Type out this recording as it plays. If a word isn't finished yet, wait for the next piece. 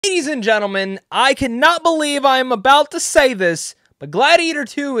Ladies and gentlemen, I cannot believe I am about to say this, but Gladiator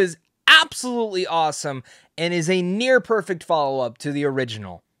 2 is absolutely awesome and is a near-perfect follow-up to the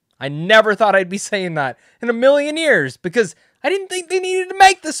original. I never thought I'd be saying that in a million years because I didn't think they needed to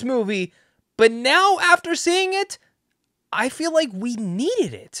make this movie, but now after seeing it, I feel like we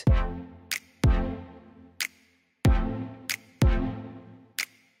needed it.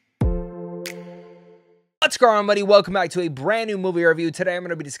 What's going on, buddy? Welcome back to a brand new movie review. Today I'm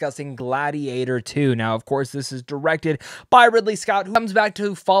going to be discussing Gladiator 2. Now, of course, this is directed by Ridley Scott, who comes back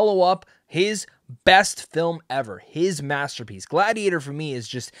to follow up his best film ever, his masterpiece. Gladiator, for me, is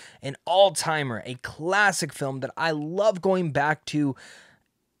just an all-timer, a classic film that I love going back to,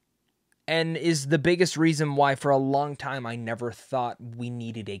 and is the biggest reason why for a long time I never thought we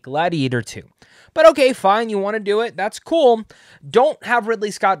needed a Gladiator 2. But okay, fine, you want to do it, that's cool. Don't have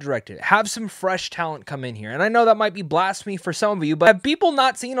Ridley Scott direct it. Have some fresh talent come in here. And I know that might be blasphemy for some of you, but have people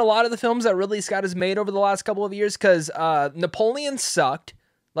not seen a lot of the films that Ridley Scott has made over the last couple of years? Because Napoleon sucked.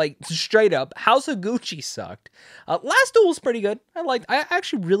 Like, straight up. House of Gucci sucked. Last Duel was pretty good. I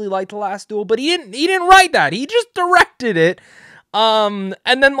actually really liked The Last Duel, but he didn't write that. He just directed it. And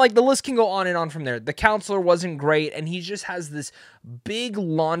then, like, the list can go on and on from there. The Counselor wasn't great, and he just has this big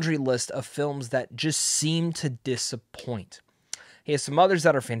laundry list of films that just seem to disappoint. He has some others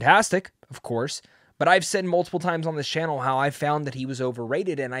that are fantastic, of course, but I've said multiple times on this channel how I found that he was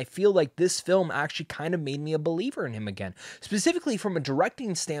overrated, and I feel like this film actually kind of made me a believer in him again, specifically from a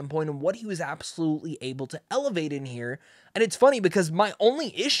directing standpoint and what he was absolutely able to elevate in here. And it's funny because my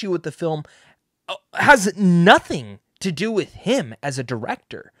only issue with the film has nothing to do with him as a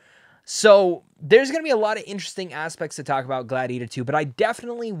director. So there's going to be a lot of interesting aspects to talk about Gladiator 2, but I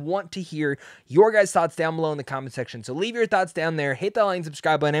definitely want to hear your guys' thoughts down below in the comment section. So leave your thoughts down there, hit that like and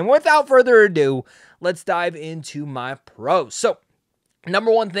subscribe button, and without further ado, let's dive into my pros. So,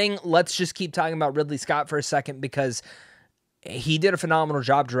 number one thing, let's just keep talking about Ridley Scott for a second because he did a phenomenal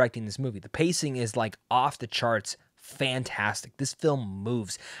job directing this movie. The pacing is like off the charts. Fantastic. This film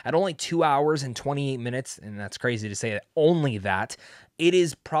moves at only 2 hours and 28 minutes, and that's crazy to say that, only that. It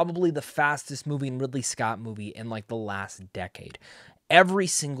is probably the fastest moving Ridley Scott movie in like the last decade. Every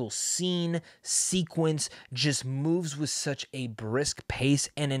single scene, sequence just moves with such a brisk pace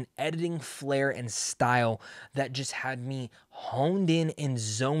and an editing flair and style that just had me honed in and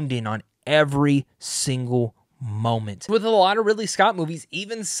zoned in on every single moment. With a lot of Ridley Scott movies,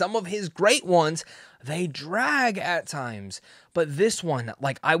 even some of his great ones, they drag at times. But this one,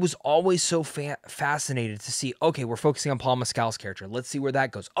 like, I was always so fascinated to see, okay, we're focusing on Paul Mescal's character. Let's see where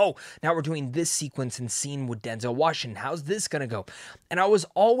that goes. Oh, now we're doing this sequence and scene with Denzel Washington. How's this going to go? And I was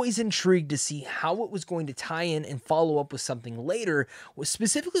always intrigued to see how it was going to tie in and follow up with something later,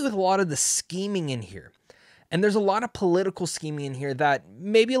 specifically with a lot of the scheming in here. And there's a lot of political scheming in here that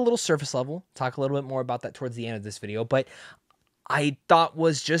may be a little surface level. Talk a little bit more about that towards the end of this video, but I thought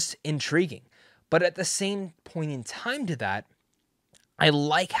was just intriguing. But at the same point in time to that, I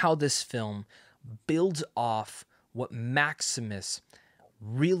like how this film builds off what Maximus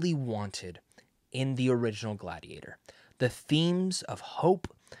really wanted in the original Gladiator. The themes of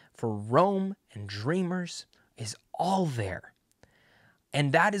hope for Rome and dreamers is all there.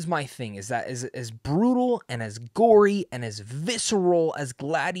 And that is my thing, is that as brutal and as gory and as visceral as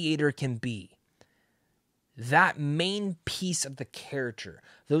Gladiator can be, that main piece of the character,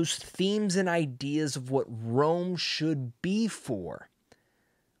 those themes and ideas of what Rome should be for,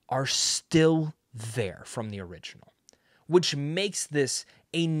 are still there from the original, which makes this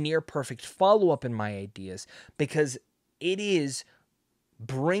a near-perfect follow-up in my ideas, because it is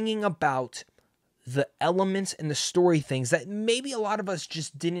bringing about the elements and the story things that maybe a lot of us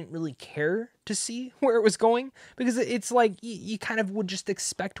just didn't really care to see where it was going, because it's like you kind of would just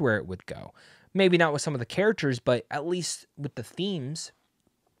expect where it would go. Maybe not with some of the characters, but at least with the themes.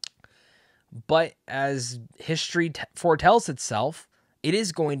 But as history foretells itself, it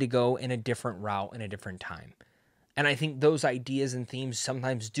is going to go in a different route in a different time. And I think those ideas and themes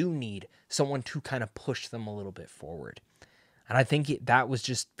sometimes do need someone to kind of push them a little bit forward. And I think that was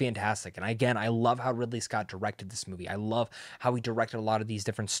just fantastic. And again, I love how Ridley Scott directed this movie. I love how he directed a lot of these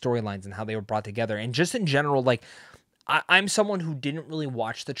different storylines and how they were brought together. And just in general, like, I'm someone who didn't really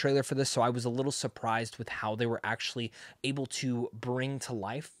watch the trailer for this, so I was a little surprised with how they were actually able to bring to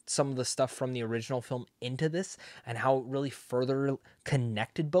life some of the stuff from the original film into this and how it really further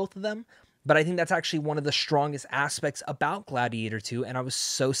connected both of them. But I think that's actually one of the strongest aspects about Gladiator 2, and I was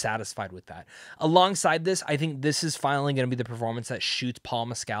so satisfied with that. Alongside this, I think this is finally going to be the performance that shoots Paul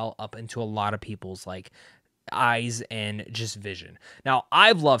Mescal up into a lot of people's, like, eyes and just vision. Now,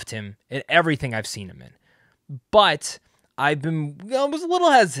 I've loved him in everything I've seen him in, but I was a little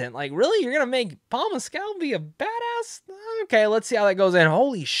hesitant. Like, really? You're going to make Paul Mescal be a badass? Okay, let's see how that goes. And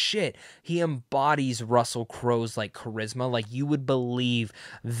holy shit, he embodies Russell Crowe's, like, charisma. Like, you would believe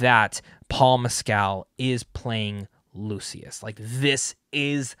that Paul Mescal is playing Lucius. Like, this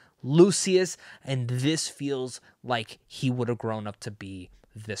is Lucius, and this feels like he would have grown up to be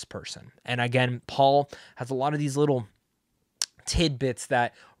this person. And again, Paul has a lot of these little tidbits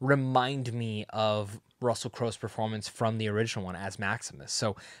that remind me of Russell Crowe's performance from the original one as Maximus.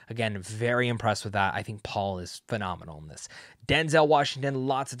 So again, very impressed with that. I think Paul is phenomenal in this. Denzel Washington,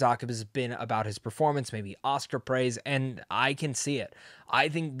 lots of talk has been about his performance, maybe Oscar praise, and I can see it. I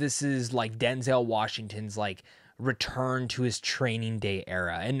think this is like Denzel Washington's like return to his Training Day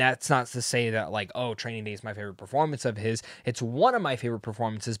era. And that's not to say that like, oh, Training Day is my favorite performance of his. It's one of my favorite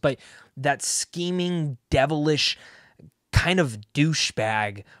performances, but that scheming, devilish, kind of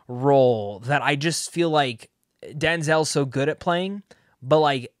douchebag role that I just feel like Denzel's so good at playing, but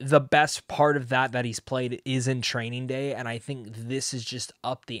like the best part of that he's played is in Training Day, and I think this is just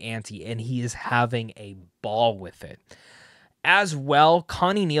up the ante, and he is having a ball with it. As well,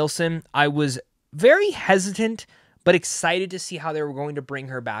 Connie Nielsen, I was very hesitant but excited to see how they were going to bring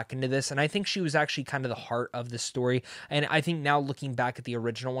her back into this. And I think she was actually kind of the heart of the story. And I think now looking back at the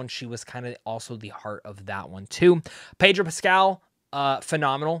original one, she was kind of also the heart of that one too. Pedro Pascal,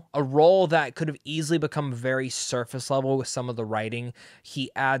 phenomenal. A role that could have easily become very surface level with some of the writing. He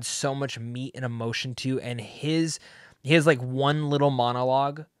adds so much meat and emotion to, and his like one little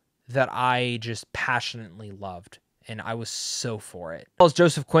monologue that I just passionately loved. And I was so for it. As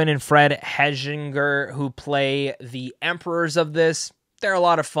Joseph Quinn and Fred Hechinger, who play the emperors of this, they're a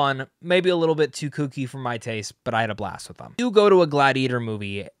lot of fun. Maybe a little bit too kooky for my taste, but I had a blast with them. You go to a Gladiator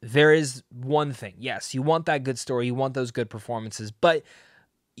movie, there is one thing. Yes, you want that good story. You want those good performances, but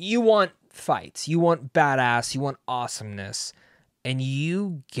you want fights. You want badass. You want awesomeness. And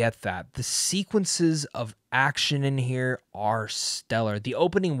you get that. The sequences of action in here are stellar. The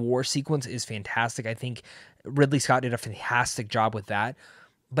opening war sequence is fantastic. I think Ridley Scott did a fantastic job with that.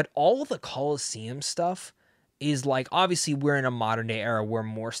 But all of the coliseum stuff is like, obviously we're in a modern day era where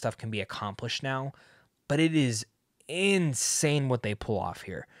more stuff can be accomplished now, but it is insane what they pull off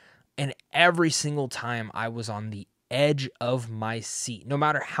here. And every single time I was on the edge of my seat, no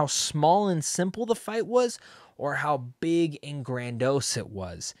matter how small and simple the fight was or how big and grandiose it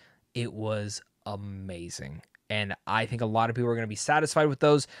was amazing. And I think a lot of people are going to be satisfied with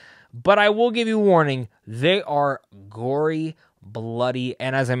those. But I will give you a warning. They are gory, bloody,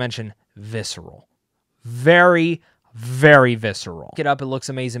 and as I mentioned, visceral. Very, very visceral. Look it up. It looks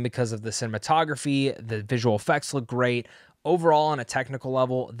amazing because of the cinematography. The visual effects look great. Overall, on a technical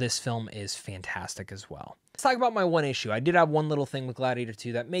level, this film is fantastic as well. Let's talk about my one issue. I did have one little thing with Gladiator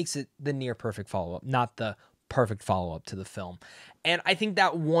 2 that makes it the near perfect follow-up, not the perfect follow-up to the film. And I think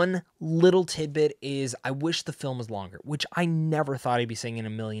that one little tidbit is I wish the film was longer, which I never thought I'd be saying in a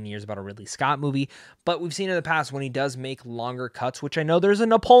million years about a Ridley Scott movie. But we've seen in the past when he does make longer cuts, which I know there's a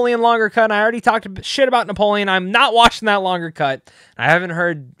Napoleon longer cut, and I already talked shit about Napoleon. I'm not watching that longer cut. I haven't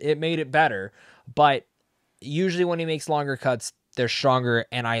heard it made it better, but usually when he makes longer cuts, they're stronger,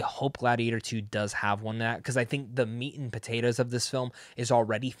 and I hope Gladiator 2 does have one of that, because I think the meat and potatoes of this film is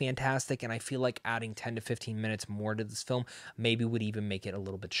already fantastic, and I feel like adding 10 to 15 minutes more to this film maybe would even make it a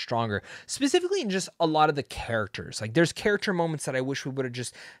little bit stronger, specifically in just a lot of the characters. Like, there's character moments that I wish we would have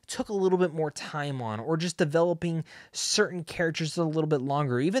just took a little bit more time on, or just developing certain characters a little bit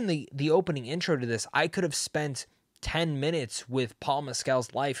longer. Even the opening intro to this, I could have spent 10 minutes with Paul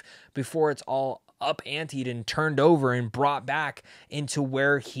Mescal's life before it's all up-anteed and turned over and brought back into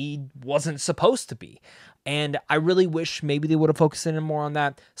where he wasn't supposed to be. And I really wish maybe they would have focused in more on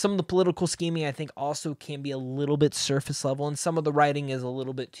that. Some of the political scheming, I think, also can be a little bit surface level, and some of the writing is a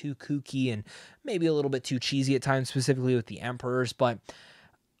little bit too kooky and maybe a little bit too cheesy at times, specifically with the emperors. But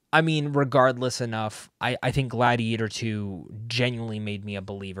I mean, regardless enough, I think Gladiator 2 genuinely made me a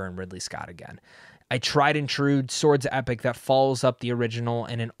believer in Ridley Scott again. A tried and true swords epic that follows up the original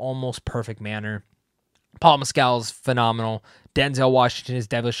in an almost perfect manner. Paul Mescal is phenomenal. Denzel Washington is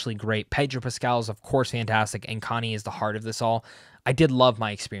devilishly great. Pedro Pascal is, of course, fantastic. And Connie is the heart of this all. I did love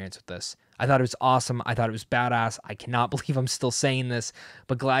my experience with this. I thought it was awesome. I thought it was badass. I cannot believe I'm still saying this,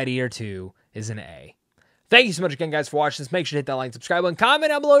 but Gladiator 2 is an A. Thank you so much again, guys, for watching this. Make sure to hit that like, subscribe, and comment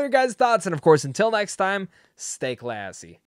down below your guys' thoughts. And, of course, until next time, stay classy.